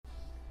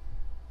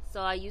So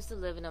I used to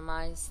live in a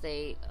mind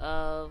state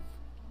of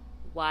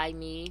why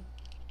me?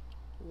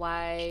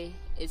 Why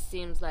it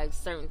seems like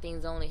certain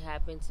things only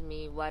happen to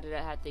me? Why did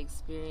I have to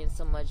experience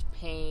so much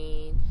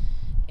pain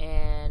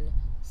and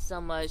so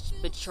much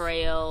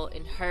betrayal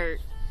and hurt?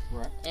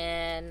 Right.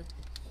 And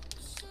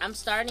I'm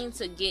starting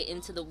to get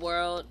into the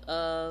world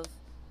of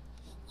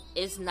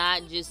it's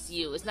not just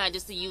you. It's not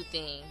just a you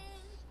thing.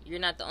 You're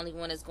not the only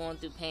one that's going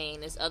through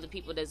pain. There's other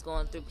people that's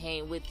going through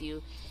pain with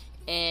you.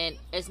 And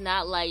it's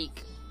not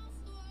like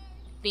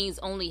things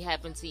only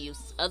happen to you.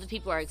 Other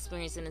people are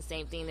experiencing the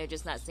same thing. They're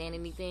just not saying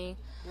anything.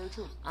 Very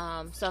true.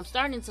 So I'm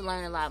starting to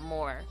learn a lot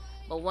more.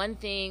 But one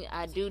thing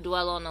I do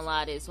dwell on a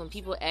lot is when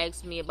people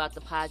ask me about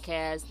the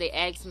podcast, they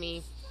ask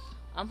me,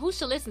 who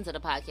should listen to the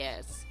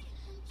podcast?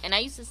 And I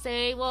used to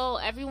say, well,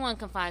 everyone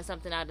can find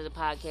something out of the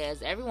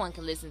podcast. Everyone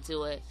can listen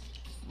to it.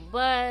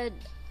 But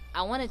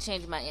I want to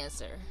change my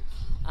answer.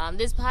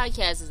 This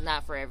podcast is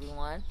not for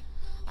everyone.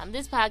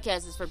 This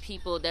podcast is for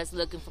people that's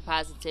looking for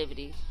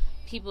positivity.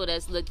 People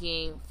that's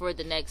looking for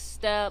the next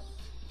step.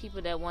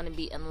 People that want to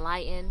be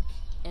enlightened.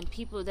 And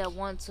people that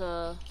want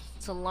to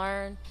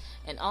learn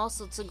and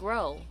also to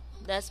grow.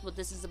 That's what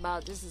this is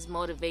about. This is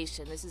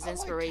motivation. This is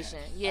inspiration.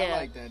 I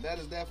like that. That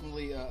is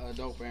definitely a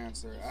dope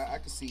answer. I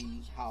can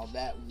see how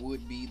that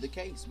would be the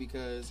case,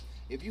 because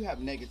if you have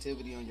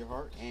negativity on your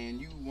heart and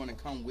you want to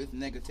come with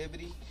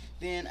negativity,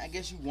 then I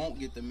guess you won't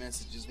get the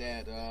messages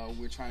that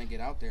we're trying to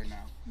get out there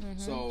now. Mm-hmm.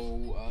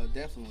 So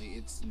definitely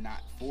it's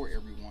not for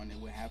everyone.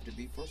 It would have to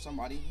be for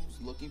somebody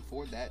who's looking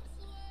for that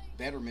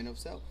betterment of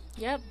self.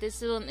 Yep,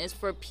 this one is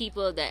for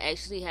people that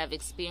actually have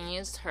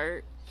experienced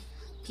hurt,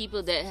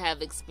 people that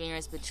have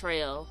experienced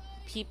betrayal,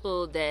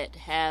 people that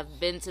have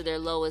been to their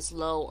lowest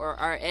low or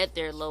are at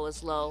their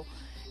lowest low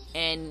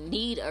and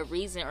need a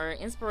reason or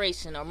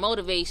inspiration or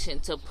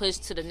motivation to push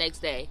to the next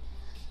day.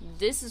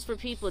 This is for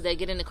people that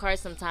get in the car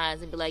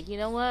sometimes and be like, you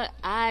know what,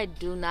 I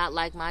do not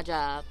like my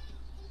job.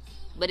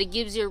 But it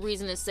gives you a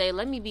reason to say,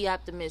 let me be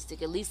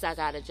optimistic, at least I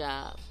got a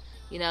job.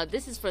 You know,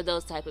 this is for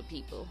those type of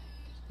people.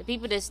 The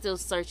people that's still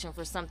searching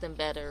for something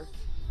better.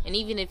 And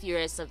even if you're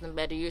at something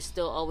better, you're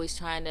still always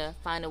trying to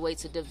find a way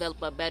to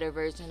develop a better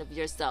version of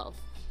yourself.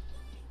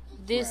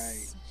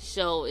 This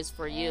show is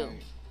for you.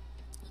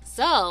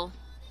 So,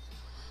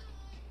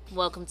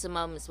 welcome to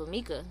Moments with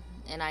Mika.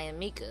 And I am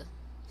Mika.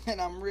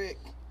 And I'm Rick.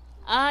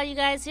 You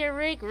guys hear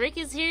Rick? Rick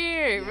is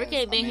here. Yes, Rick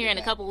ain't been here in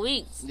a couple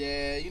weeks.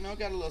 Yeah,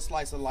 got a little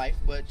slice of life,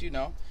 but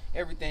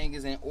everything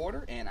is in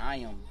order and I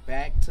am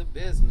back to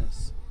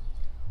business.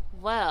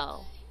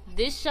 Well,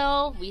 this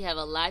show, we have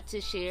a lot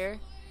to share.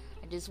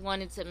 I just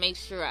wanted to make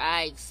sure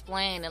I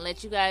explain and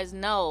let you guys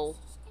know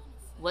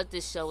what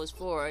this show is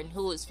for and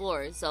who it's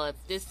for. So if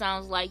this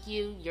sounds like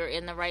you, you're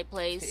in the right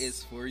place.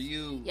 It's for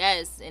you.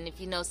 Yes, and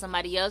if you know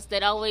somebody else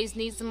that always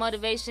needs some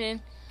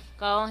motivation,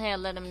 go ahead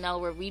and let them know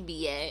where we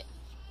be at.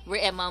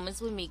 We're at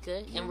Moments with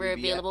Mika, and we're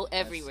available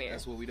everywhere.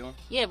 That's what we doing?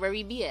 Yeah, where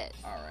we be at.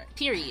 All right.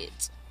 Period.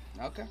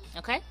 Okay.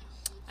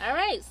 All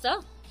right,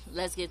 so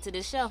let's get to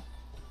this show.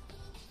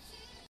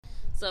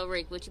 So,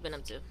 Rick, what you been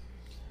up to?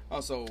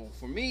 So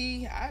for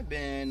me, I've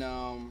been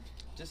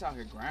just out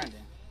here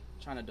grinding,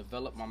 trying to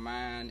develop my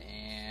mind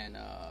and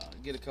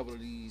get a couple of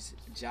these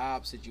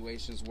job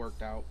situations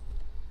worked out,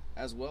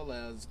 as well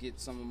as get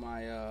some of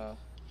my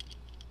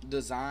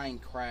design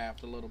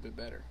craft a little bit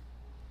better.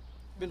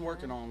 Been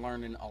working on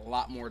learning a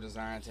lot more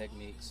design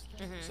techniques,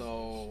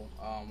 so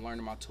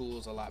learning my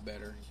tools a lot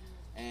better,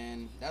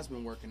 and that's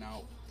been working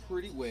out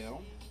pretty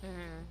well.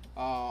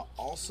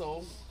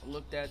 Also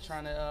looked at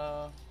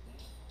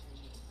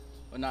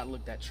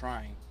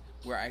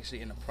we're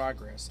actually in the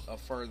progress of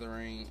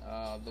furthering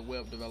the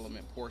web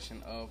development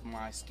portion of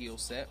my skill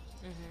set,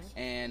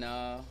 and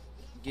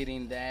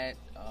getting that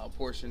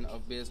portion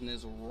of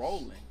business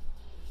rolling.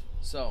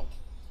 So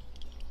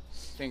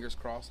fingers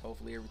crossed,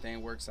 hopefully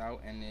everything works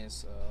out and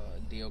this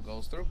deal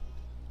goes through.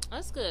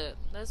 That's good.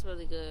 That's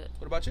really good.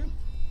 What about you?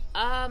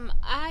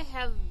 I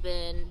have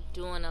been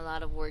doing a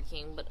lot of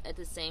working, but at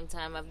the same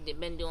time I've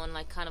been doing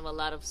like kind of a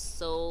lot of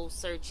soul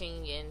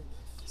searching and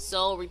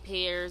soul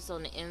repairs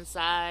on the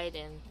inside,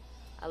 and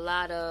a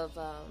lot of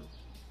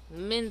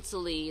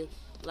mentally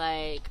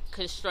like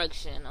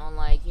construction on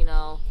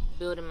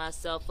building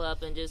myself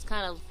up and just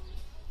kind of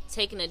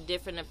taking a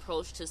different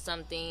approach to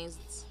some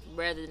things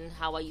rather than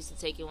how I used to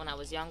take it when I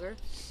was younger.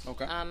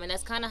 Okay. And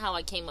that's kind of how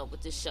I came up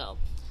with this show,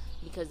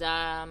 because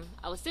I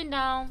was sitting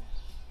down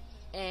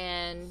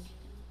and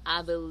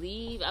I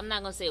believe, I'm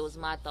not gonna say it was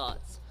my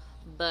thoughts,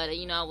 but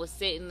I was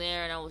sitting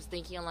there and I was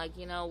thinking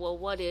well,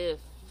 what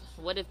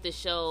if the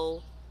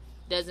show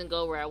doesn't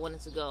go where I want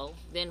it to go?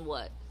 Then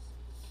what?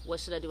 What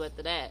should I do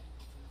after that?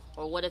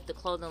 Or what if the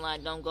clothing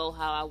line don't go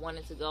how I want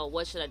it to go?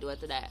 What should I do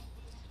after that?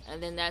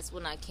 And then that's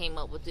when I came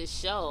up with this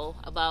show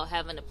about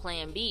having a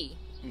plan B.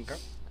 Okay.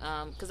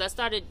 Because I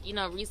started,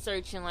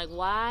 researching,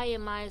 why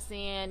am I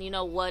saying,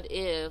 what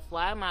if?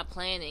 Why am I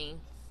planning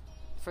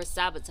for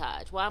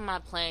sabotage? Why am I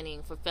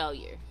planning for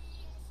failure?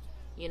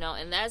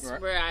 And that's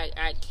where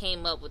I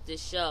came up with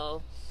this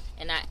show.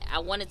 And I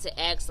wanted to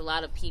ask a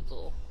lot of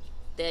people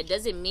that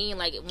doesn't mean,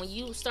 like, when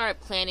you start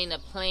planning a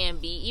plan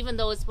B, even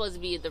though it's supposed to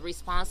be the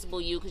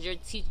responsible you, because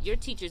your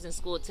teachers in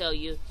school tell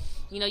you,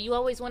 you know, you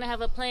always want to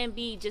have a plan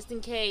B just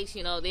in case,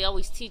 you know, they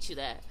always teach you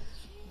that.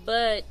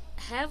 But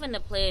having a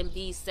plan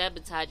B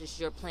sabotages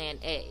your plan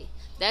A.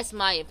 That's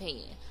my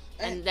opinion.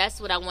 And that's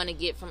what I want to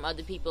get from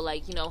other people.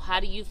 Like, you know, how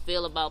do you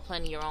feel about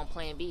planning your own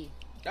plan B?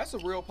 That's a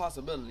real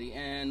possibility.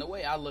 And the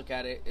way I look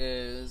at it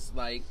is,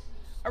 like,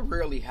 I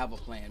rarely have a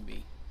plan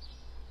B.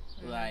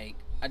 Like,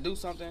 I do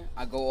something,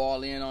 I go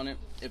all in on it.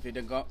 If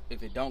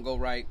it don't go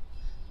right,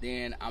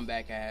 then I'm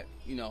back at,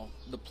 you know,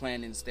 the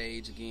planning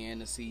stage again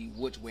to see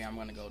which way I'm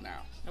going to go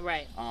now.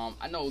 Right.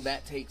 I know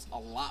that takes a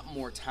lot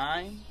more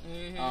time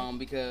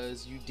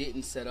because you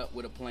didn't set up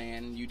with a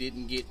plan. You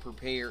didn't get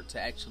prepared to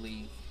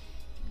actually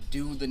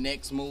do the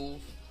next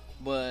move.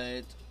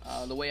 But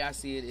the way I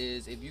see it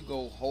is, if you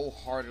go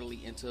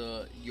wholeheartedly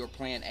into your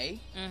plan A,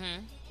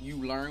 you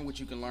learn what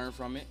you can learn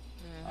from it.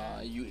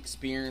 You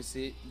experience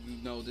it.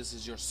 You know this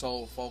is your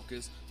sole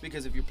focus.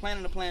 Because if you're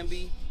planning a plan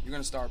B, you're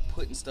going to start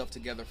putting stuff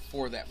together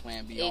for that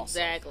plan B also.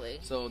 Exactly.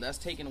 So that's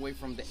taking away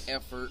from the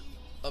effort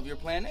of your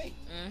plan A.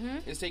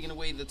 It's taking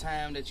away the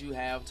time that you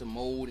have to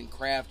mold and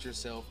craft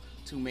yourself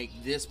to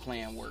make this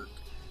plan work.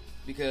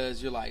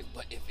 Because you're like,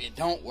 but if it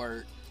don't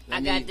work, I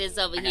got this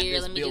over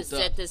here. Let me just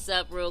set this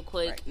up real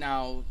quick. Right.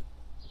 Now,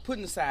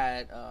 putting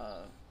aside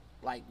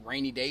like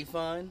rainy day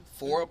fund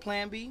for a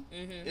plan B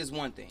is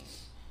one thing.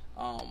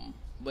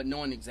 But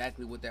knowing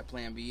exactly what that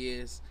plan B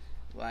is,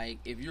 like,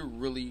 if you're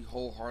really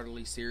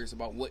wholeheartedly serious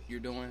about what you're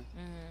doing,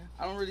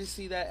 I don't really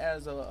see that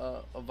as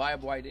a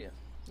viable idea.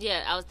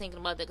 Yeah, I was thinking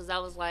about that because I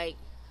was like,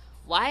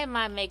 why am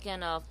I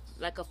making a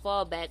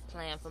fallback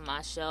plan for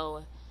my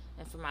show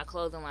and for my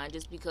clothing line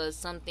just because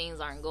some things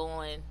aren't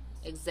going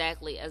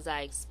exactly as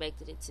I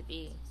expected it to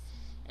be?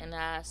 And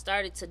I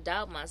started to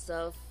doubt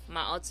myself,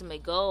 my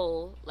ultimate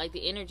goal, like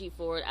the energy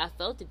for it. I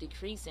felt it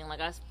decreasing.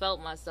 Like, I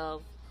felt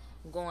myself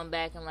going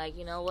back and like,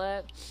 you know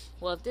what,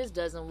 well, if this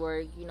doesn't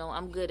work, you know,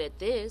 I'm good at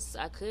this,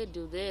 I could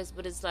do this.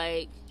 But it's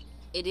like,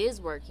 it is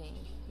working,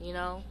 you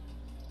know.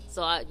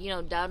 So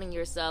doubting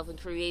yourself and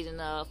creating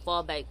a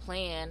fallback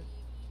plan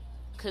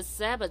could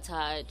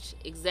sabotage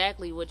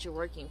exactly what you're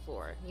working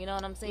for. You know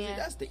what I'm saying?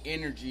 That's the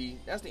energy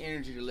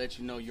to let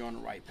you know you're on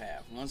the right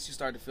path. Once you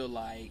start to feel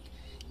like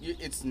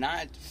it's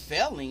not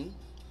failing,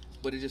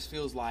 but it just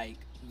feels like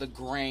the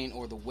grain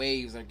or the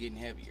waves are getting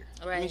heavier.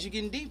 Right. It means you're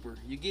getting deeper.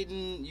 You're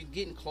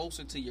getting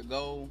closer to your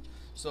goal.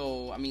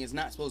 So, I mean, it's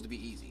not supposed to be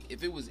easy.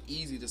 If it was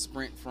easy to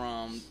sprint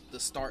from the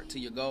start to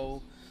your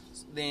goal,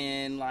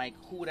 then, like,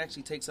 who would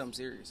actually take something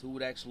serious? Who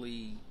would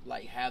actually,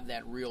 like, have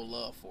that real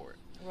love for it?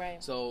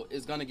 Right. So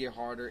it's going to get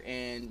harder.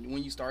 And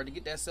when you start to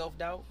get that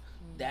self-doubt,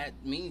 that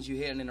means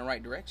you're heading in the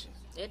right direction.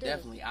 It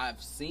Definitely.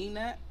 I've seen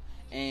that.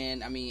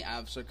 And, I mean,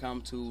 I've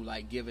succumbed to,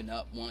 like, giving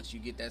up once you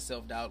get that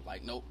self-doubt.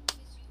 Like, nope,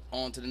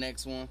 on to the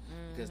next one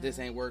because this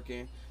ain't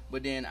working.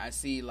 But then I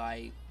see,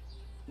 like,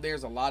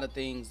 there's a lot of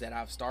things that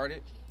I've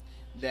started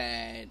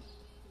that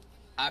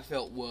I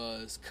felt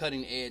was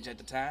cutting edge at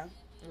the time.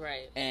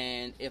 Right.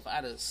 And if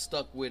I'd have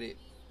stuck with it,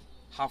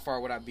 how far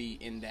would I be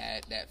in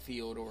that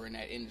field or in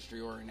that industry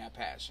or in that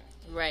passion?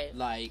 Right.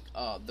 Like,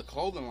 the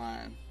clothing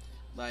line,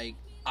 like,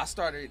 I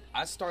started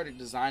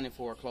designing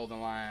for a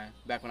clothing line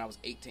back when I was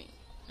 18.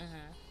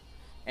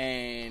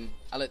 And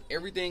I let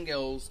everything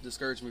else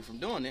discourage me from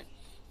doing it.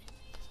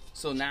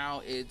 So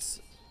now it's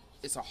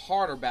a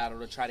harder battle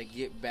to try to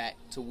get back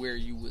to where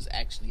you was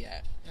actually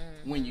at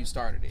when you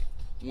started it,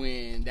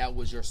 when that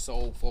was your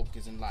sole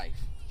focus in life.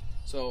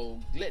 So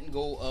letting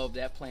go of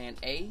that plan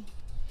A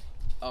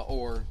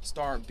or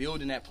start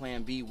building that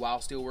plan B while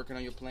still working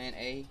on your plan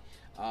A,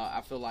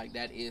 I feel like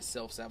that is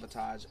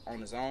self-sabotage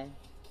on its own.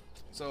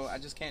 So I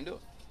just can't do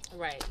it.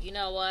 Right. You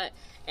know what?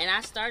 And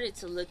I started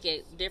to look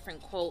at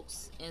different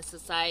quotes in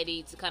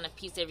society to kind of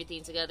piece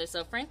everything together.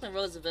 So Franklin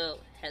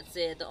Roosevelt had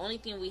said, the only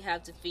thing we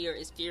have to fear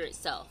is fear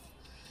itself.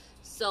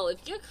 So if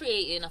you're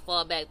creating a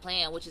fallback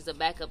plan, which is a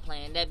backup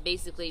plan, that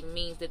basically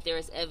means that there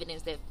is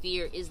evidence that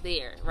fear is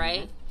there,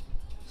 right?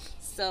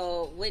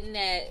 So wouldn't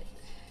that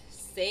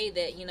say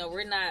that, you know,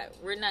 we're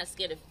not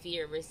scared of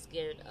fear, we're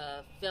scared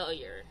of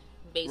failure,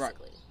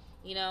 basically. Right.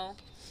 You know?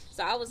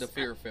 So I was the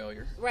fear of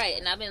failure. Right,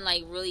 and I've been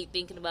like really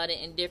thinking about it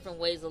in different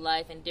ways of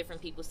life and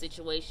different people's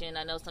situation.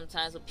 I know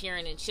sometimes with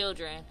parenting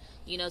children,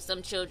 you know,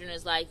 some children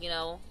is like, you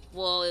know,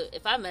 well,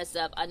 if I mess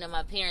up, I know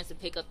my parents will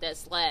pick up that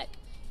slack.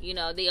 You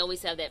know, they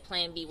always have that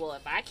plan B. Well,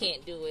 if I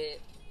can't do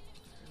it,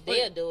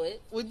 they'll do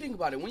it. Well, think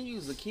about it. When you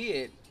was a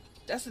kid,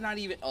 that's not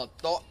even a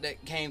thought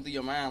that came through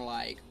your mind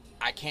like,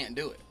 I can't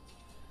do it.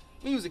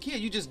 When you was a kid,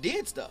 you just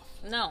did stuff.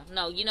 No,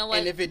 you know what?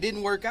 And if it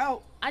didn't work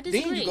out, I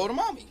disagree. Then you go to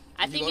mommy.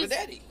 I think you go to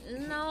daddy.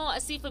 No,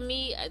 see, for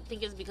me, I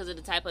think it's because of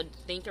the type of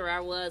thinker I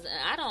was. And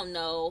I don't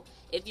know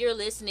if you're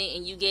listening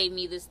and you gave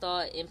me this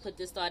thought and put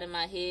this thought in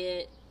my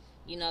head,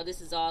 you know,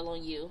 this is all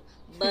on you.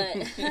 But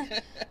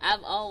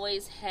I've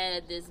always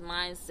had this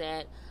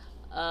mindset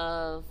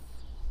of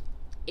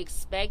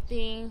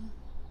expecting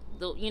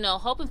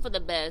hoping for the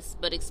best,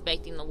 but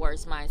expecting the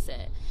worst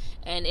mindset.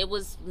 And it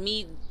was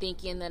me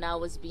thinking that I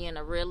was being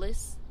a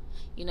realist,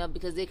 you know,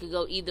 because it could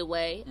go either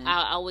way.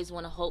 I always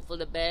want to hope for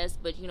the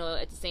best, but, you know,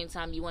 at the same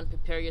time, you want to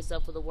prepare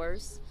yourself for the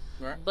worst.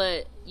 Right.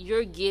 But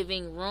you're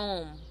giving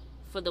room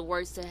for the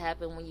worst to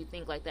happen when you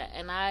think like that.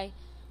 And I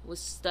was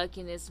stuck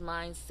in this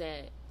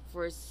mindset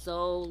for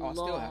so long. I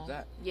still have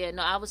that. Yeah,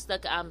 no, I was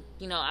stuck. I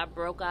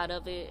broke out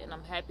of it, and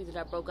I'm happy that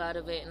I broke out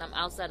of it, and I'm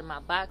outside of my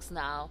box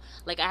now.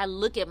 Like, I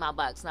look at my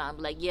box now, I'm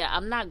like, yeah,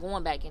 I'm not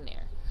going back in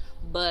there.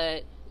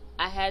 But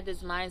I had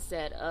this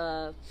mindset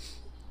of,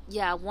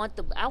 yeah, I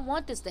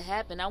want this to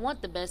happen. I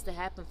want the best to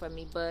happen for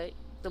me, but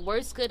the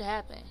worst could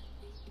happen.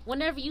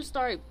 Whenever you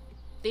start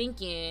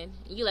thinking,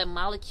 you like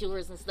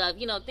molecules and stuff,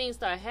 you know, things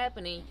start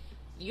happening,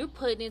 you're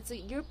putting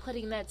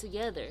that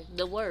together,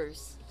 the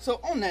worst. So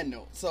on that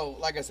note, so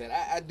like I said,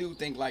 I do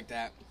think like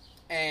that.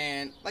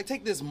 And like,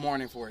 take this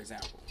morning for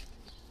example.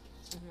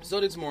 So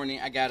this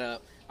morning I got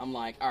up, I'm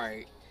like, all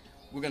right,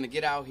 we're gonna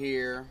get out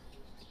here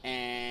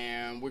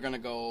and we're gonna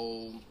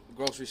go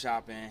grocery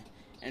shopping,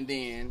 and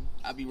then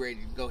I'll be ready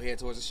to go head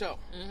towards the show.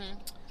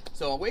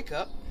 So I wake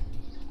up,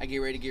 I get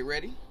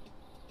ready.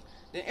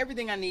 Then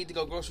everything I need to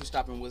go grocery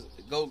shopping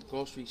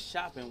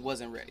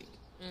wasn't ready.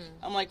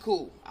 I'm like,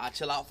 cool, I'll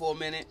chill out for a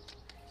minute,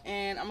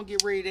 and I'm gonna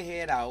get ready to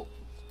head out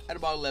at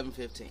about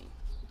 11:15.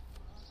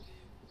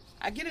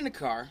 I get in the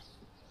car,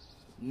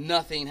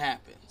 nothing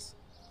happens.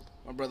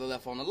 My brother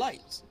left on the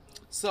lights.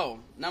 So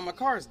now my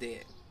car's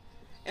dead.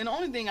 And the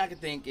only thing I could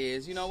think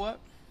is, you know what?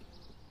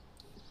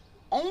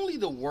 Only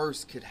the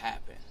worst could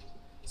happen.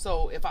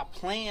 So if I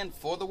plan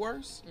for the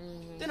worst,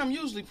 then I'm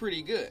usually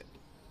pretty good.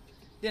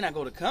 Then I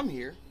go to come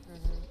here,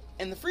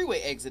 and the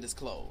freeway exit is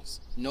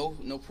closed. No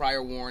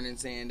prior warning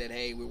saying that,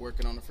 hey, we're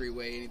working on the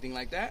freeway, anything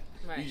like that.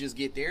 Right. You just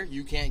get there,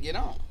 you can't get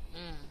on.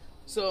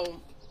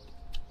 So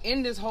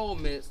in this whole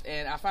midst,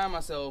 and I find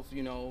myself,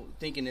 you know,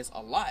 thinking this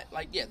a lot,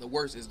 like, yeah, the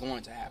worst is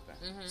going to happen.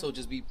 So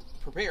just be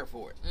prepared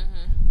for it.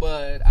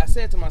 But I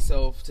said to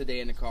myself today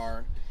in the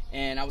car,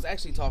 and I was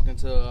actually talking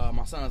to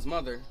my son's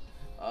mother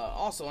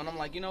also, and I'm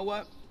like, you know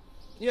what?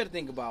 You got to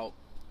think about,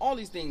 all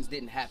these things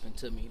didn't happen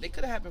to me. They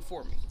could have happened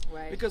for me.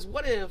 Right. Because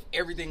what if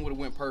everything would have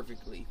went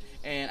perfectly,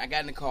 and I got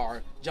in the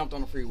car, jumped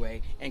on the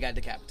freeway, and got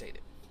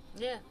decapitated?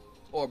 Yeah.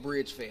 Or a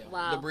bridge fell.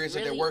 Wow. The bridge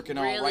that they're working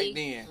on right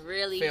then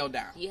fell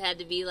down. You had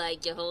to be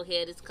like, your whole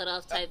head is cut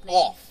off type thing?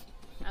 Off.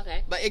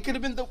 Okay. But it could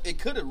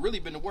have really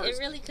been the worst. It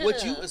really could have.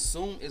 What you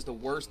assume is the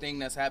worst thing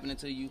that's happening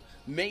to you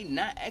may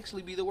not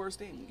actually be the worst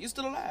thing. You're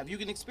still alive. You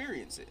can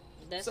experience it.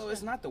 So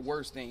it's not the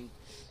worst thing.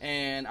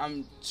 And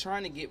I'm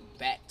trying to get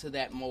back to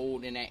that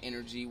mode and that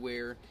energy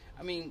where,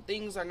 I mean,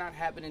 things are not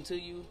happening to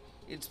you.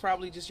 It's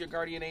probably just your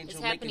guardian angel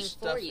it's happening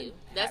for you.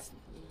 That's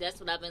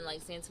what I've been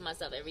like saying to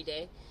myself every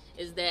day,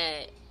 is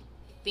that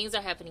things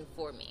are happening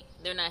for me.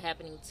 They're not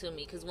happening to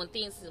me. Because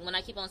when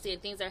I keep on saying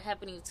things are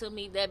happening to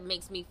me, that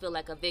makes me feel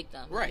like a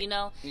victim. Right. You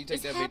know, you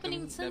take it's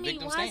happening to me.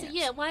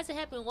 Why is it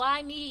happening?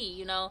 Why me?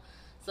 You know.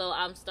 So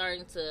I'm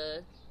starting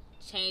to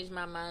change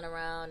my mind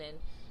around and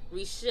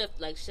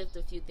shift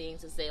a few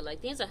things to say,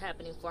 like, things are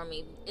happening for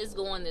me. It's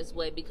going this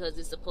way because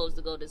it's supposed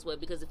to go this way.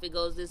 Because if it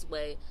goes this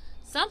way,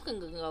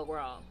 something can go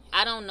wrong.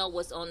 I don't know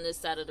what's on this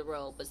side of the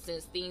road, but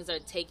since things are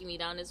taking me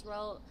down this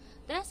road,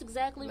 that's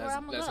exactly where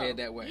I'm going to go. Let's head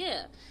that way.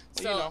 Yeah.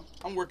 So, you know,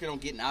 I'm working on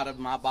getting out of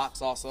my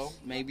box also.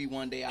 Maybe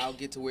one day I'll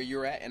get to where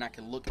you're at and I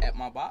can look at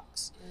my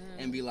box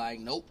and be like,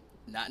 nope,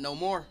 not no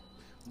more.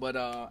 But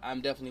I'm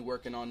definitely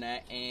working on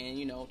that and,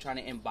 you know, trying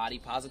to embody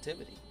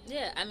positivity.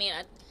 Yeah, I mean,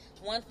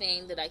 one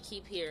thing that I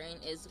keep hearing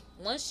is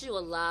once you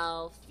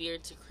allow fear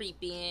to creep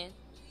in,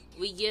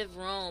 we give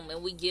room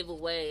and we give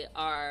away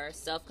our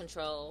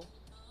self-control,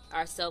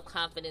 our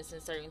self-confidence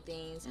in certain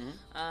things.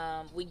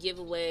 We give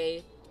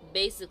away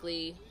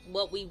basically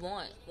what we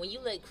want. When you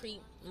let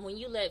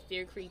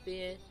fear creep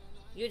in,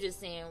 you're just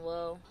saying,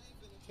 well,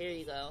 here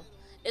you go.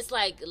 It's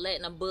like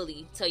letting a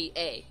bully tell you,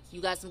 hey, you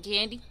got some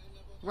candy?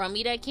 Run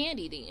me that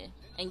candy then.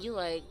 And you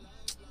like,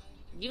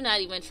 you're not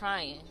even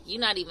trying.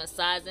 You're not even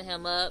sizing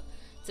him up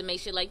to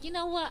make sure, like, you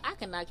know what, I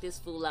can knock this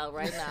fool out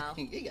right now.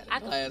 He got a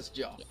glass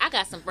jaw. I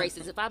got some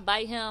braces. If I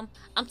bite him,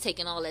 I'm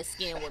taking all that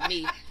skin with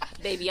me,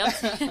 baby. I'm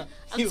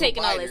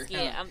taking all that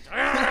skin.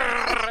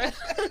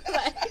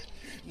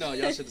 No,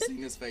 y'all should have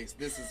seen his face.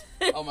 This is,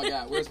 oh my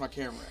God, where's my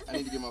camera? I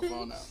need to get my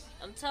phone out.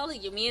 I'm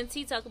telling you, me and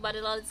T talk about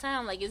it all the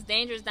time. Like, it's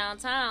dangerous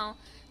downtown.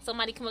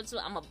 Somebody come up to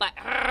me, I'm a bite.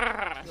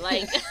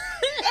 Like,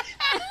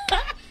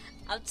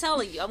 I'm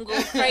telling you, I'm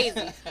going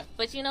crazy.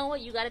 But you know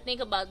what? You got to think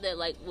about that,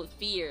 like, with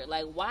fear.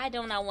 Like, why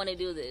don't I want to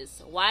do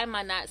this? Why am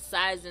I not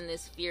sizing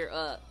this fear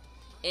up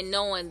and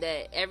knowing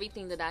that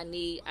everything that I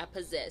need, I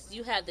possess?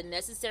 You have the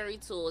necessary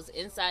tools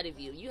inside of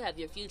you. You have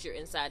your future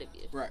inside of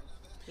you. Right.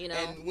 You know?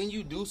 And when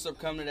you do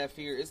succumb to that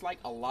fear, it's like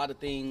a lot of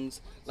things,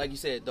 like you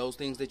said, those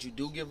things that you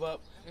do give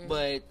up.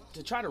 But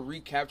to try to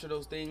recapture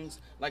those things,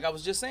 like I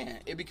was just saying,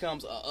 it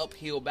becomes an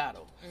uphill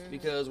battle.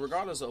 Because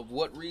regardless of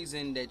what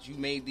reason that you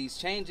made these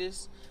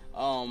changes,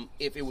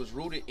 if it was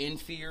rooted in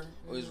fear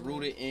or is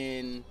rooted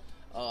in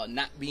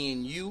not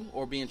being you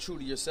or being true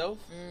to yourself,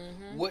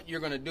 what you're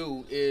going to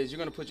do is you're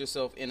going to put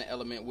yourself in an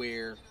element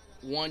where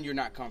one, you're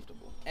not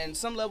comfortable, and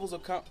some levels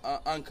of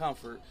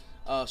uncomfort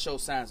show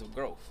signs of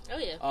growth. Oh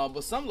yeah.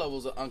 But some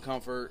levels of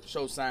uncomfort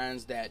show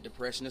signs that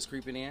depression is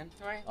creeping in.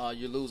 Right.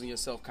 You're losing your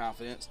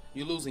self-confidence.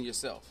 You're losing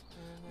yourself.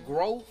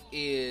 Growth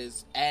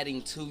is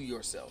adding to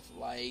yourself,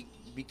 like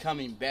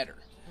becoming better.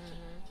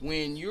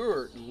 When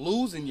you're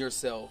losing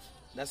yourself,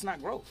 that's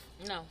not growth.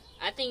 No,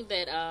 I think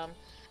that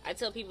I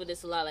tell people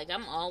this a lot. Like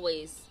I'm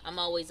always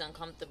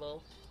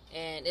uncomfortable,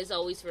 and it's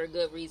always for a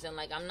good reason.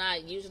 Like I'm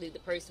not usually the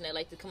person that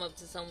like to come up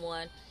to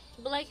someone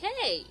and be like,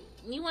 "Hey,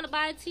 you want to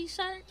buy a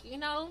T-shirt?" You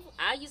know,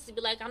 I used to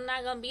be like, "I'm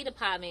not gonna be the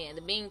pie man,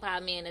 the bean pie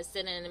man that's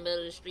sitting in the middle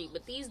of the street."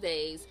 But these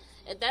days,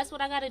 if that's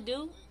what I got to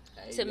do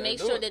to make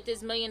sure that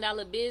this $1 million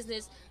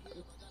business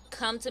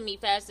come to me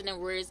faster than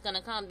where it's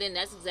gonna come, then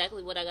that's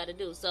exactly what I got to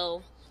do.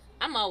 So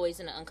I'm always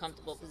in an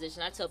uncomfortable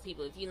position. I tell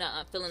people, if you're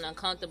not feeling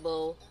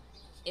uncomfortable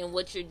in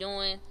what you're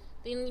doing,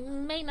 then you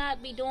may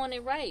not be doing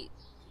it right.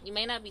 You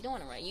may not be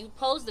doing it right. You're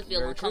supposed to feel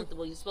Very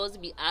uncomfortable. true. You're supposed to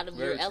be out of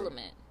Very your true.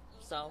 element.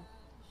 So,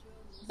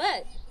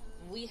 but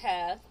we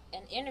have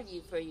an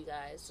interview for you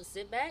guys. So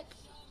sit back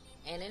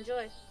and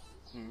enjoy.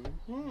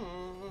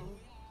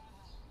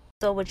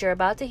 So what you're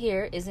about to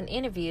hear is an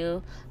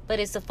interview, but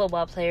it's a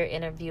football player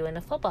interviewing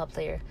a football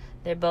player.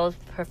 They're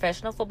both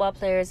professional football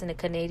players in the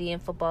Canadian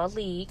Football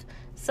League.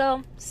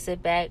 So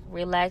sit back,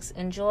 relax,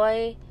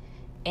 enjoy,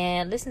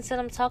 and listen to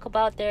them talk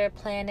about their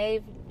plan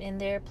A and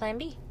their plan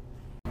B.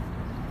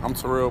 I'm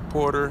Terrell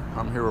Porter.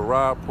 I'm here with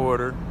Rob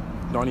Porter.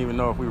 Don't even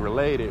know if we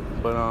related,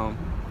 but I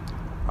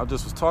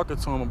just was talking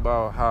to him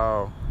about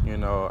how,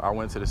 I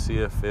went to the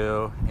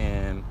CFL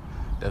and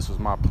this was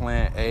my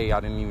plan A. I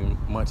didn't even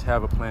much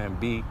have a plan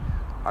B.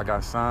 I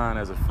got signed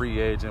as a free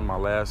agent my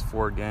last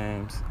 4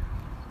 games.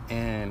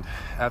 And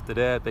after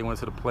that, they went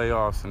to the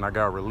playoffs and I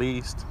got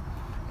released.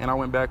 And I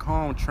went back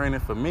home training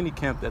for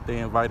minicamp that they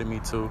invited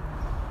me to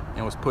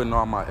and was putting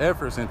all my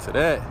efforts into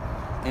that.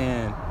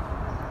 And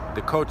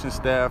the coaching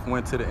staff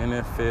went to the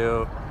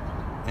NFL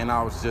and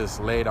I was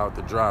just laid out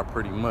to dry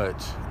pretty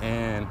much.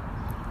 And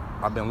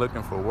I've been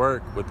looking for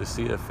work with the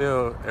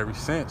CFL ever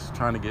since,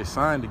 trying to get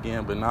signed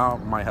again, but now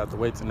I might have to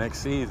wait till next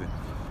season.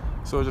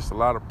 So it's just a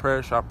lot of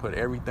pressure. I put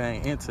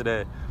everything into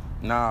that.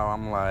 Now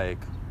I'm like,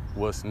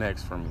 what's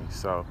next for me?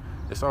 So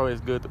it's always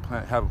good to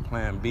have a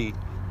plan B.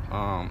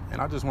 And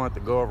I just wanted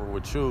to go over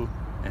with you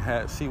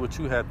and see what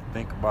you had to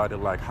think about it.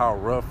 Like, how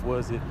rough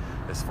was it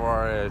as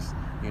far as,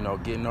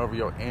 getting over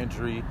your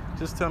injury?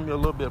 Just tell me a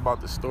little bit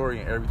about the story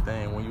and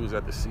everything when you was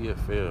at the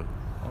CFL.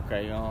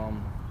 Okay, I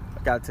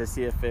got to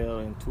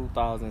CFL in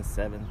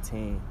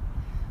 2017.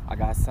 I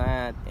got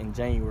signed in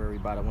January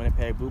by the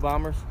Winnipeg Blue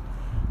Bombers.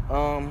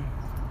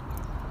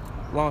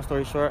 Long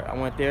story short, I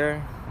went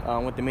there,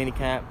 went to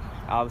minicamp.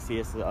 Obviously,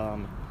 it's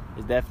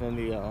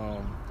definitely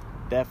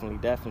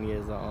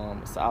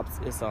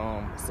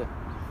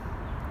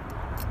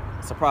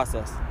it's a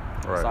process.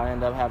 Right. So I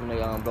ended up having to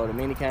go to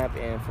minicamp,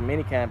 and for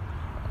minicamp,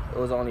 it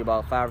was only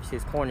about 5 or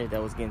 6 corners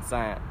that was getting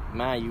signed.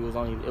 Mind you, it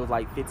was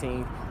like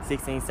 15,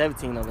 16,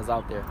 17 of us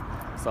out there.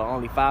 So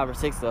only 5 or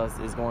 6 of us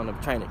is going to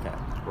training camp.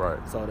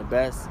 Right. So the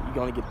best, you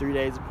can only get 3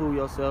 days to prove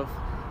yourself.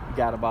 You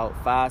got about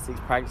 5, 6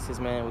 practices,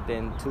 man,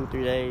 within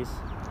 2-3 days.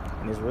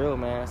 And it's real,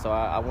 man. So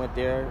I went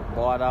there,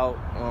 balled out,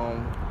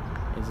 and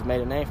just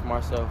made a name for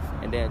myself.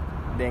 And then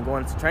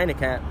going into training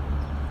camp,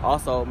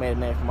 also made a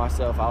name for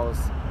myself. I was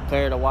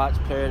player to watch,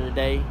 player of the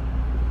day,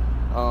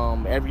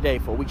 every day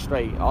for a week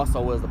straight.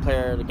 Also was the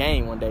player of the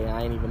game one day, and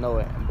I didn't even know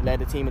it. Led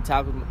the team in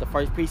tackles the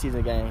first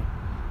preseason game.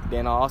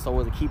 Then I also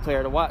was a key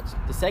player to watch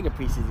the second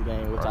preseason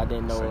game, which I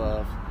didn't know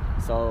of.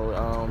 So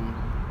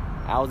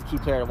I was a key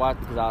player to watch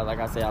because,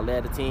 I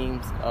led the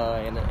teams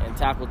in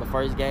tackles the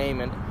first game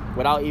and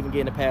without even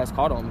getting a pass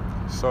caught on me.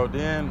 So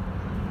then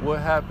what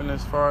happened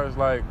as far as,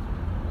 like,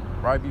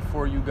 right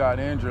before you got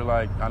injured?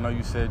 Like, I know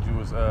you said you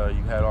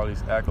had all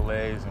these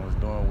accolades and was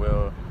doing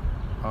well.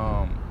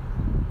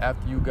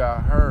 After you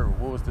got hurt,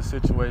 what was the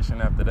situation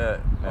after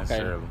that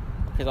necessarily? Okay.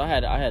 Because I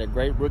had a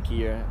great rookie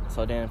year.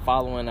 So then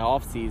following the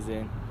off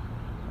season,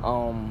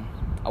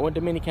 I went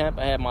to minicamp.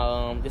 I had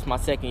this is my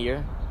second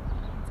year.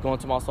 It's going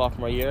to my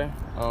sophomore year.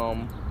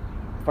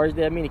 First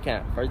day of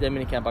minicamp,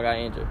 I got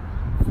injured.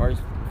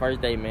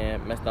 First day,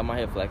 man, messed up my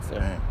hip flexor.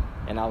 Dang.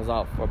 And I was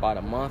out for about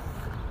a month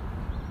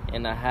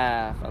and a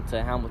half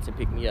until Hamilton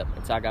picked me up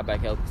until I got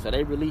back healthy. So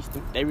they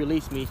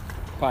released me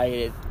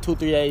probably 2-3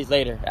 days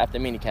later after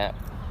minicamp.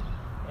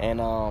 And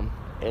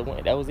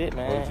that was it,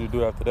 man. What did you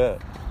do after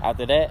that?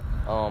 After that,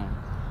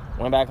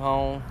 went back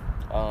home,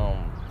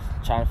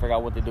 trying to figure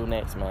out what to do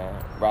next, man.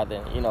 Rather,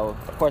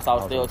 of course I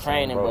was still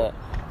training, but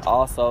I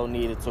also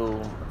needed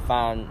to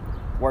find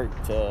work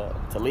to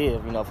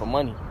live, for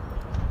money.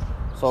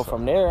 So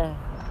from there,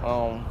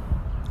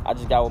 I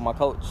just got with my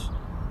coach.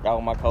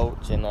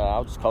 And I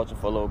was just coaching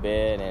for a little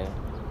bit and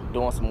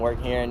doing some work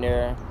here and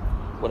there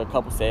with a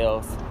couple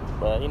sales.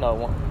 But,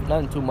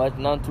 nothing too much,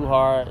 nothing too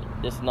hard,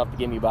 just enough to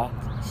get me by.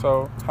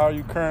 So how are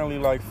you currently,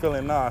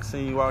 feeling now? I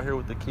seen you out here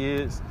with the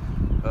kids.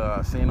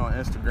 Seen on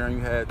Instagram you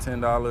had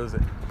 $10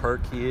 per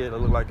kid. It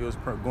looked like it was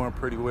going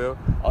pretty well.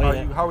 Oh,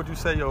 yeah. How would you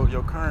say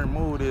your current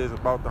mood is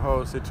about the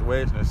whole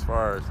situation as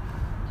far as,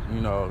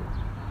 you know,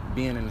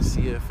 being in the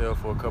CFL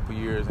for a couple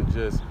years and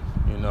just,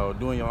 you know,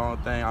 doing your own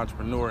thing,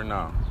 entrepreneur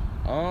now?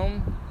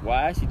 Well,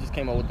 I actually just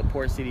came up with the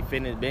Port City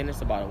Fitness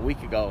business about a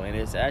week ago, and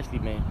it's actually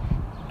been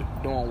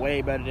doing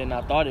way better than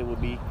I thought it would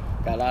be.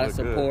 Got a lot of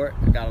support.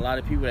 I got a lot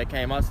of people that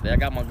came out today. I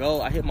got my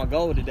goal. I hit my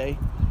goal today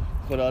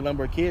for the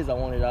number of kids I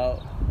wanted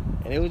out.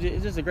 And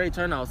it's just a great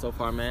turnout so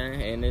far,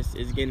 man. And it's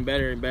getting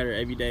better and better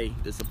every day.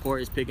 The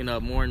support is picking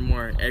up more and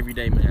more every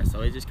day, man.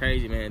 So it's just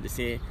crazy, man, to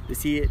see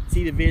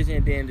the vision,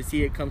 and then to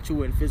see it come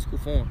true in physical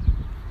form.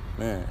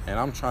 Man, and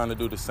I'm trying to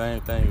do the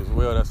same thing as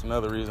well. That's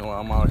another reason why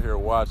I'm out here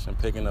watching,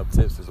 picking up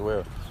tips as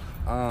well.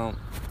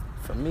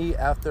 For me,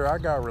 after I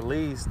got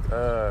released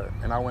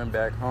and I went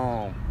back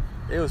home,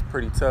 it was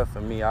pretty tough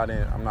for me.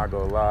 I'm not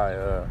gonna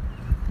lie.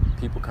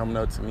 People coming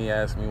up to me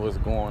asking me what's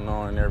going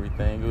on and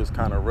everything. It was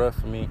kind of rough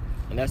for me.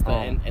 And that's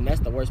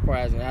the worst part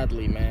as an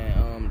athlete,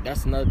 man.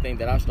 That's another thing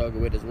that I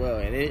struggle with as well.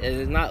 And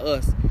it's not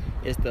us.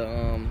 It's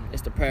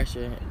the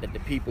pressure that the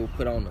people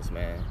put on us,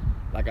 man.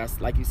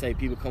 Like you say,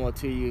 people come up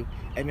to you,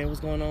 hey man, what's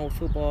going on with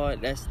football?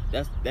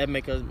 That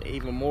make us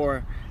even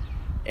more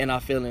in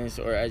our feelings,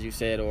 or as you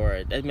said,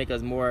 or that make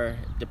us more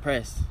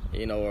depressed,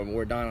 you know, or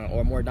more down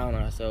on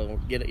ourselves.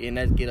 And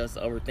that get us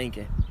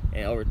overthinking,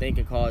 and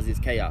overthinking causes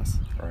chaos.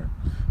 Right.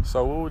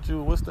 So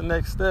what's the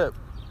next step?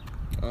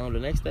 The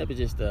next step is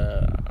just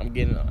I'm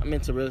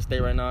into real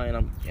estate right now, and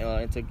I'm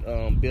into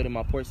building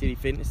my Port City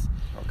Fitness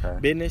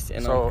business.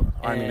 And so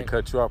I didn't mean to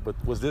cut you off, but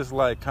was this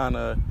like kind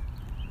of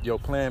your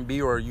plan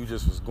B, or you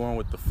just was going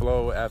with the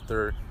flow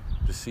after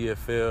the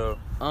CFL?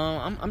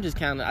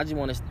 I just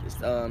want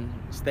to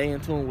stay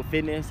in tune with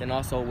fitness and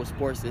also with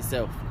sports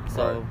itself.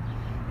 So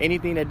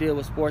anything that deals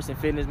with sports and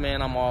fitness,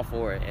 man, I'm all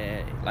for it.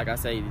 And like I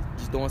say,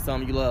 just doing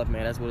something you love,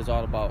 man, that's what it's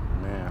all about.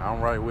 Man,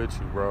 I'm right with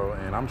you, bro.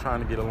 And I'm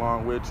trying to get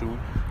along with you.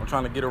 I'm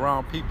trying to get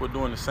around people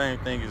doing the same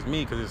thing as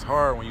me, because it's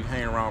hard when you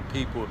hang around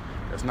people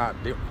that's not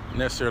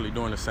necessarily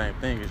doing the same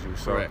thing as you.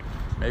 So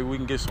maybe we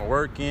can get some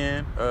work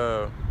in.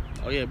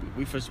 Oh yeah,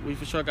 we for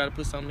sure got to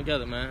put something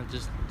together, man.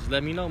 Just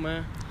let me know,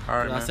 man. All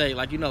right, man. I say,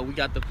 like, you know, we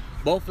got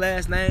both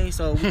last names,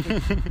 so we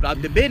can,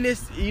 like, the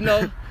business, you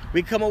know,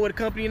 we come up with a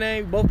company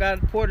name. We both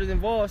got porters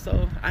involved,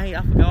 so I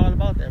forgot all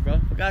about that, bro.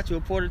 Forgot you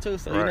a porter too,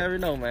 so you never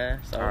know,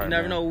 man. So you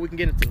never know what we can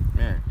get into.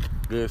 Man,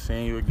 good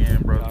seeing you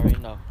again, bro. I already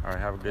know. All right,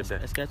 have a good day.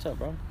 Let's catch up,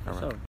 bro.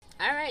 All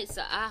right,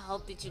 so I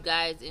hope that you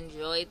guys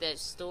enjoyed that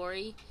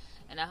story,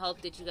 and I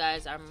hope that you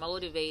guys are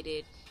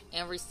motivated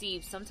and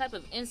receive some type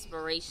of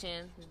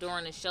inspiration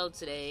during the show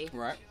today.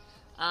 Right.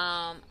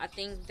 I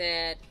think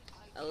that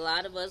a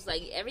lot of us,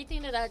 like,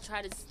 everything that I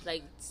try to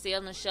say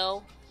on the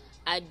show,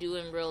 I do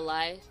in real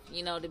life,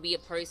 you know, to be a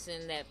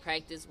person that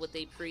practice what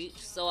they preach.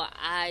 So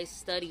I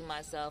study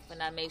myself,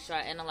 and I make sure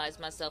I analyze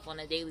myself on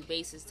a daily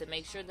basis to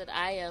make sure that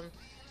I am,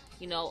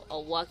 you know, a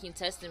walking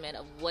testament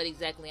of what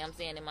exactly I'm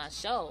saying in my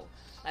show.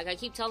 Like, I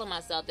keep telling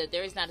myself that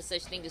there is not a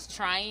such thing as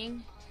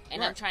trying.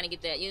 And I'm trying to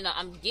get that, you know,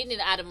 I'm getting it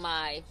out of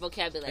my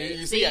vocabulary.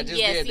 You see, I just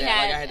did that.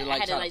 I had to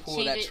try to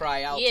pull that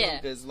try out too,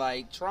 because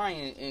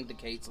trying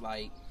indicates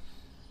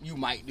you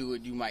might do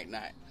it, you might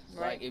not.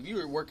 Right. Like, if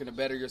you're working to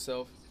better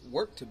yourself,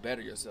 work to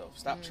better yourself.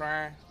 Stop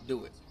trying,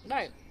 do it.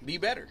 Right. Be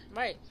better.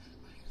 Right.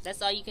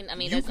 That's all you can. I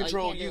mean, you that's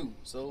control all you can do.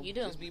 So you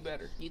do. Just be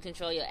better. You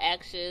control your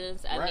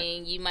actions. I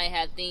mean, you might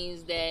have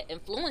things that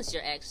influence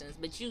your actions,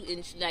 but you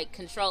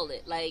control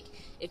it. Like,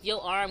 if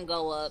your arm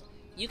go up,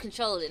 you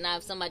control it. Now,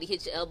 if somebody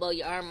hits your elbow,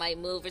 your arm might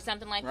move or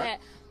something like that.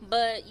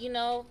 But, you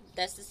know,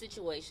 that's the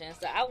situation.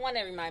 So I want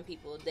to remind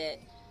people that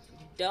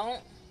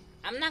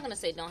I'm not going to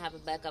say don't have a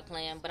backup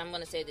plan, but I'm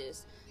going to say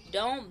this.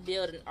 Don't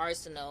build an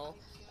arsenal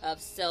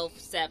of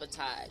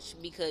self-sabotage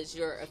because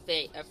you're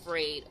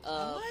afraid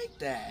of... I like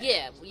that.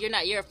 Yeah,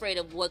 you're afraid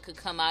of what could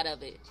come out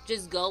of it.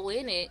 Just go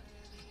in it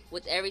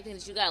with everything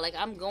that you got. Like,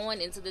 I'm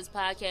going into this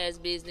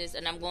podcast business,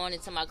 and I'm going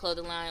into my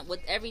clothing line with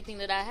everything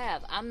that I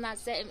have. I'm not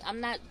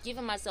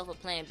giving myself a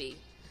plan B.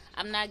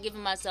 I'm not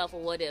giving myself a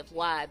what if.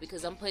 Why?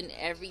 Because I'm putting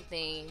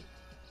everything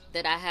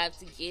that I have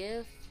to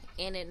give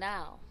in it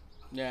now.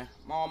 Yeah,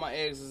 all my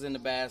eggs is in the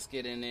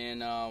basket, and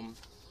then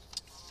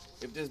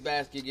if this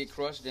basket get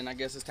crushed, then I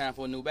guess it's time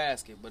for a new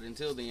basket. But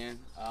until then,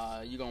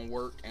 you're going to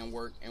work and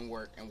work and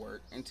work and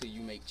work until you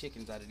make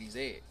chickens out of these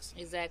eggs.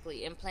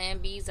 Exactly. And Plan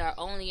Bs are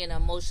only an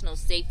emotional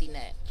safety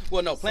net.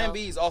 Well, no, Plan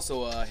Bs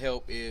also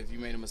help if you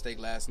made a mistake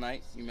last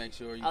night. You make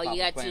sure you pop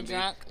you got Plan too B.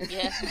 drunk?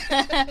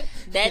 Yeah.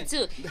 That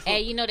too.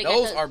 And you know,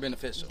 those are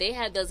beneficial. They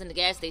have those in the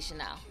gas station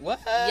now.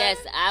 What? Yes,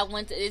 I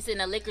went to, it's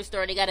in a liquor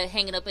store. They got to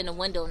hang it up in the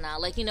window now.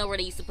 Like, you know where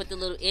they used to put the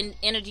little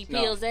energy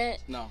pills at?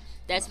 No.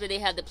 That's where they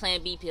have the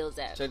Plan B pills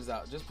at. Check this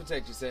out. Just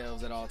protect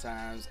yourselves at all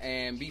times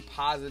and be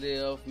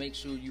positive. Make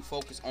sure you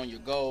focus on your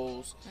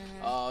goals.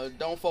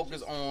 Don't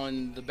focus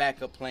on the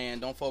backup plan.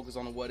 Don't focus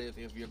on the what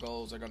if your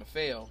goals are going to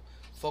fail.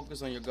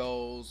 Focus on your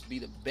goals. Be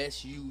the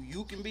best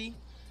you can be.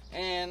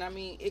 And, I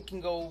mean, it can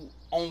go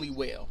only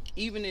well.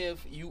 Even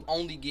if you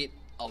only get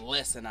a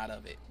lesson out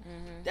of it.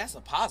 That's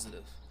a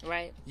positive.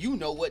 Right. You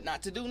know what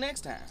not to do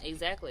next time.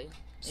 Exactly.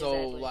 So,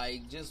 Exactly.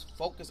 like, just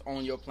focus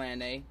on your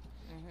plan A,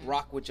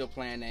 rock with your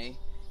plan A,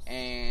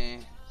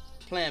 and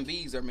plan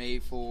Bs are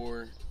made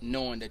for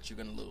knowing that you're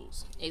going to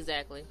lose.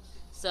 Exactly.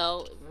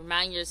 So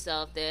remind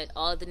yourself that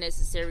all the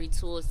necessary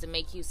tools to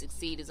make you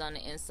succeed is on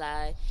the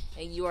inside,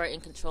 and you are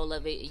in control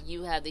of it, and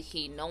you have the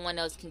key. No one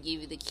else can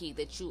give you the key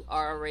that you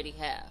already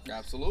have.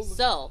 Absolutely.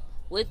 So,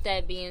 with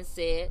that being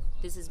said,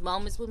 this is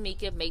Moments with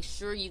Mika. Make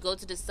sure you go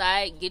to the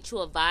site, get you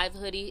a Vibe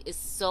hoodie. It's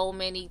so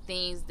many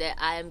things that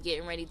I am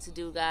getting ready to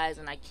do, guys,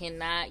 and I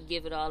cannot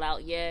give it all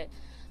out yet.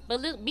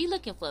 But be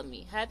looking for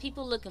me. Have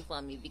people looking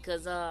for me,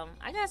 because I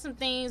got some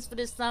things for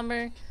this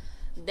summer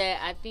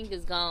that I think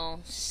is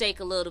going to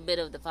shake a little bit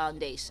of the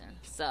foundation.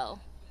 So,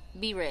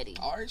 be ready.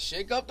 All right,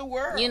 shake up the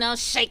world. You know,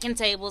 shaking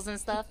tables and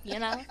stuff, you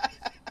know.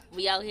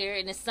 We out here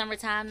in the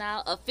summertime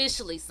now,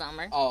 officially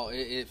summer. Oh,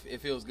 it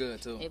feels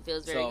good too. It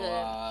feels very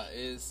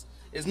good.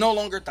 It's no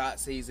longer thought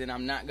season.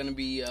 I'm not gonna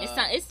be. It's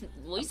not.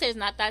 Well, you said it's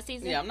not thought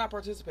season. Yeah, I'm not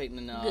participating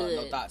in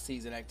no thought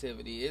season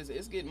activity.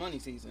 It's getting money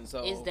season.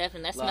 So it's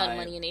definitely that's smelling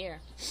money in the air.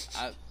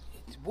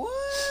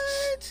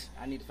 What?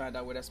 I need to find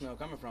out where that smell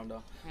coming from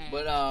though.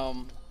 But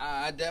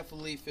I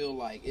definitely feel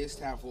like it's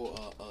time for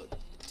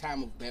a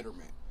time of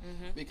betterment.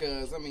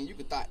 Because I mean, you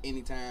could thought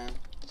anytime,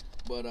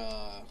 but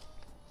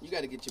you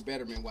got to get your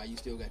betterment while you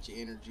still got your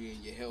energy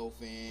and your health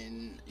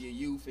and your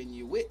youth and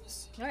your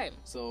wits. Right.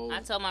 So I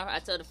told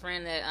a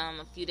friend that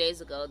a few days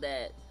ago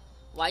that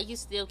while you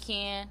still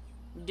can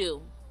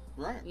do.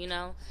 Right. You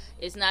know,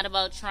 it's not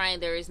about trying.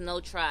 There is no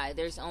try.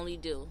 There's only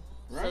do.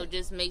 Right. So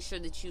just make sure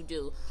that you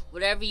do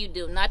whatever you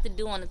do. Not to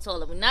do on the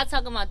toilet. We're not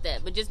talking about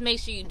that, but just make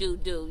sure you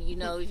do. You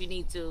know, if you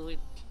need to.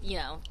 You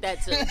know,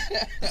 that too.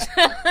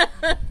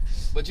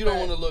 But you don't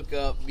want to look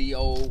up, be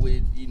old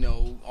with, you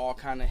know, all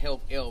kind of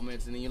health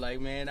ailments, and then you're like,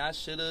 man, I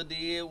should have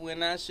did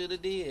when I should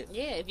have did.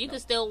 Yeah, if you can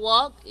still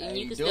walk and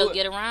you can still it.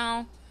 get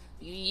around,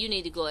 you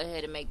need to go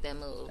ahead and make that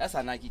move. That's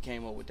how Nike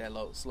came up with that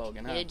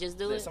slogan, huh? Yeah, just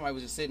do it. Somebody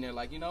was just sitting there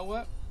like, you know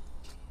what?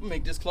 I'm going to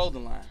make this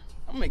clothing line.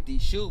 I'm going to make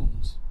these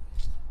shoes.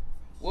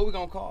 What we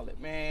going to call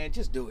it? Man,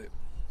 just do it.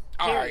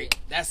 All right,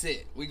 that's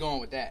it. We going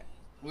with that.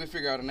 We'll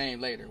figure out a name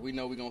later. We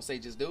know we're going to say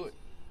just do it.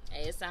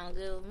 Hey, it sounds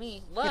good with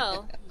me.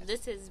 Well,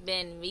 this has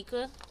been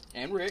Mika.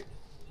 And Rick.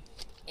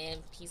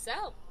 And peace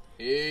out.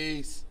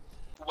 Peace.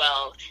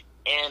 Well,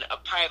 in a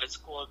private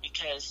school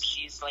because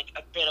she's like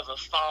a bit of a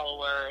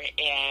follower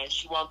and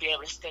she won't be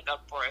able to stick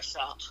up for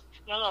herself.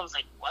 And I was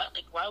like, what?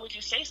 Like, why would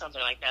you say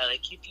something like that?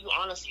 Like, if you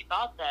honestly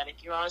thought that,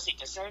 if you're honestly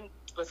concerned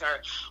with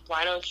her,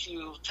 why don't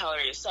you tell her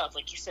yourself?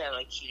 Like you said,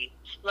 like, she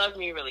loved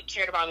me, really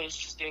cared about me, was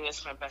just doing this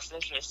for my best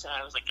interest. And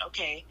I was like,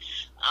 okay,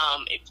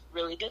 if you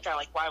really did that,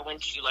 like, why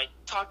wouldn't you, like,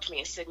 talk to me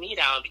and sit me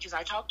down? Because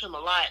I talked to him a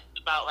lot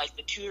about, like,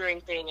 the tutoring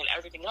thing and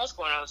everything else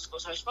going on in school.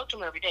 So I spoke to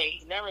him every day.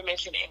 He never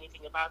mentioned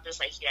anything about this.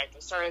 Like, he had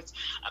concerns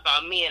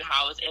about me and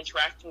how I was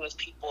interacting with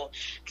people.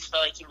 Just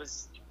felt like he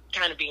was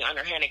kind of being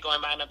underhanded,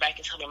 going behind my back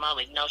and telling my mom,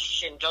 like, no, she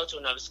shouldn't go to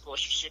another school.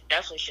 She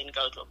definitely shouldn't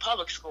go to a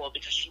public school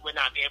because she would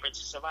not be able to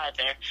survive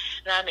there.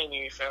 And that made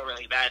me feel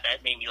really bad.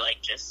 That made me,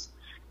 like, just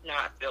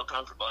not feel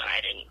comfortable, and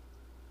I didn't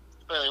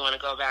really want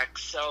to go back.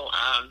 So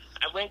I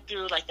went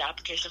through, like, the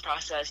application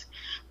process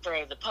for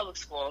the public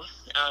school.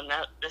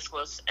 This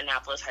was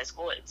Annapolis High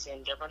School. It's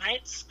in Dearborn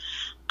Heights.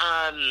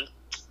 And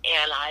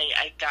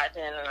I got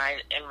in and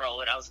I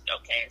enrolled. I was like,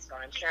 okay, so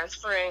I'm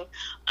transferring.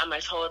 I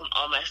told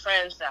all my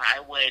friends that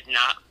I will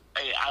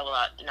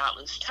not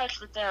lose touch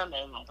with them,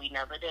 and we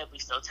never did. We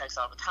still text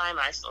all the time.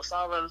 I still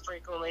saw them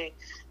frequently.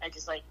 I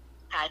just, like,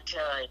 had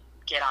to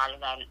get out of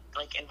that,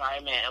 like,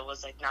 environment. It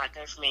was, like, not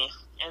good for me.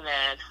 And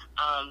then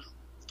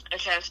I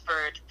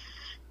transferred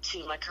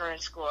to my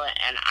current school,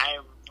 and I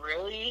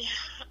really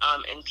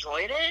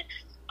enjoyed it.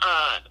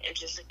 It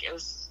just, like, it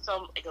was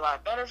so, like, a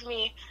lot better for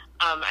me.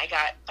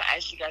 I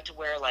actually got to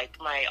wear, like,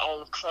 my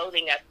own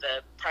clothing at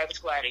the private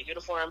school. I had a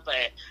uniform,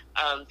 but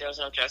there was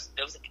no dress.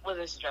 There's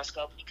a dress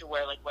code. You could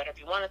wear, like, whatever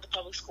you want at the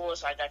public school,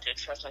 so I got to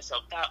express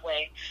myself that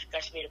way.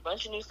 Got to meet a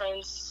bunch of new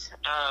friends.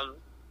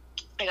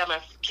 I got my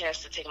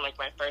chance to take, like,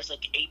 my first,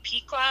 like,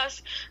 AP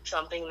class,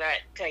 something that,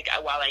 like,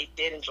 while I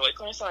did enjoy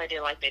Cornerstone, I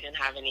didn't, like, they didn't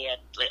have any,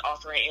 like,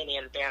 offering any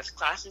advanced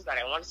classes that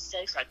I wanted to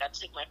take, so I got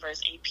to take my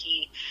first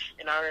AP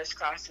and honors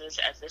classes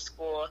at this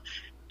school.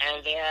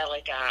 And they had,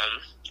 like,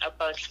 a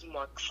bunch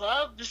more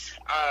clubs,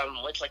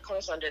 which, like,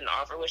 Cornerstone didn't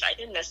offer, which I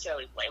didn't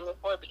necessarily blame them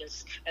for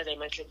because, as I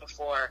mentioned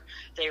before,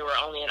 they were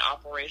only in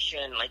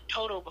operation, like,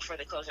 total before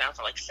they closed down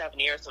for, like, 7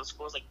 years. So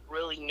schools, like,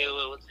 really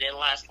knew it didn't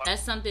last long.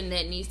 That's something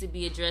that needs to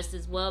be addressed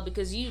as well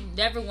because you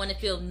never want to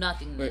feel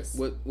nothingness.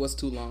 Wait, what's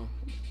too long?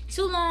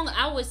 Too long,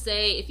 I would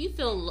say, if you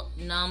feel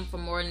numb for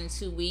more than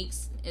 2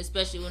 weeks,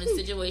 especially when the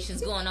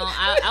situation's going on,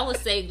 I would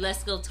say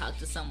let's go talk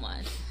to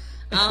someone.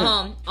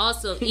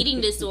 Also,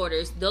 eating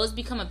disorders, those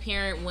become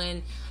apparent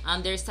when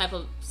there's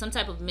some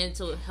type of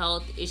mental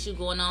health issue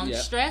going on. Yep.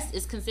 Stress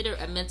is considered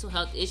a mental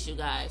health issue,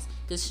 guys,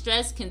 because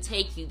stress can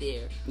take you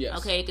there. Yes.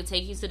 Okay, it can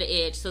take you to the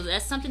edge. So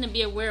that's something to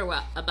be aware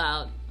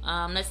about.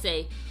 Let's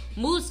say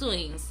mood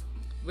swings.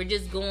 We're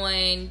just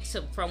going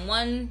from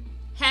one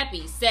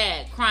happy,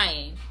 sad,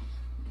 crying,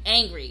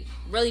 angry,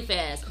 really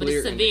fast, but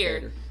it's severe.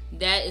 Indicator.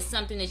 That is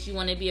something that you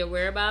want to be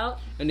aware about.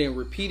 And then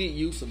repeated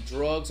use of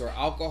drugs or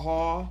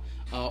alcohol,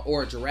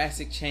 or a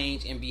drastic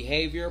change in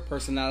behavior,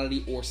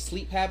 personality, or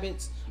sleep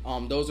habits.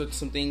 Those are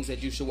some things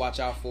that you should watch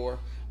out for.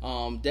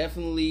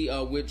 Definitely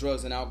with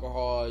drugs and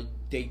alcohol,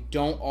 they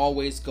don't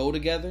always go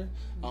together.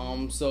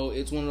 So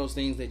it's one of those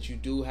things that you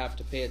do have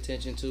to pay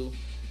attention to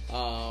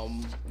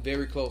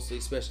very closely,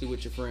 especially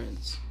with your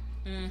friends.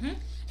 Mm-hmm.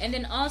 And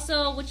then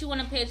also what you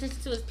want to pay attention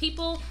to is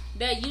people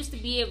that used to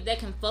be able, that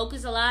can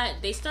focus a lot,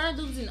 they start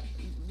losing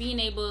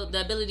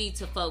the ability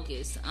to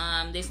focus.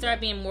 They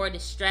start being more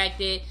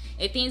distracted.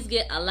 If things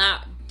get a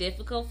lot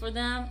difficult for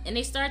them, and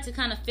they start to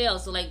kind of fail.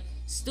 So like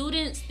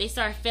students, they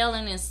start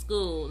failing in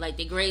school, like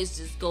their grades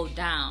just go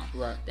down.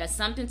 Right. That's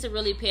something to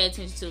really pay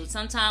attention to.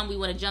 Sometimes we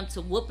want to jump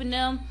to whooping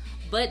them,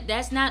 but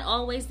that's not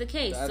always the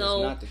case. That so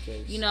is not the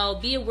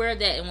case. be aware of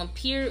that. And when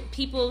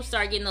people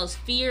start getting those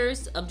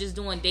fears of just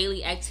doing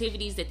daily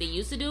activities that they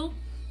used to do,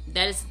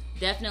 that is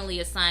definitely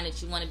a sign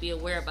that you want to be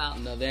aware about.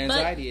 Another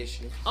anxiety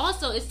issue.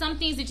 Also, it's some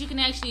things that you can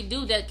actually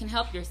do that can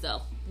help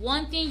yourself.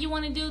 One thing you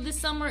want to do this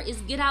summer is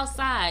get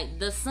outside.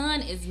 The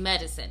sun is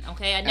medicine,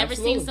 okay? I've never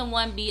seen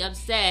someone be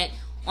upset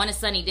on a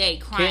sunny day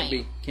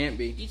crying. Can't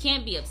be. You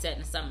can't be upset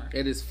in the summer.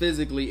 It is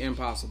physically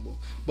impossible.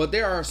 But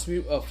there are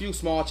a few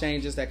small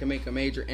changes that can make a major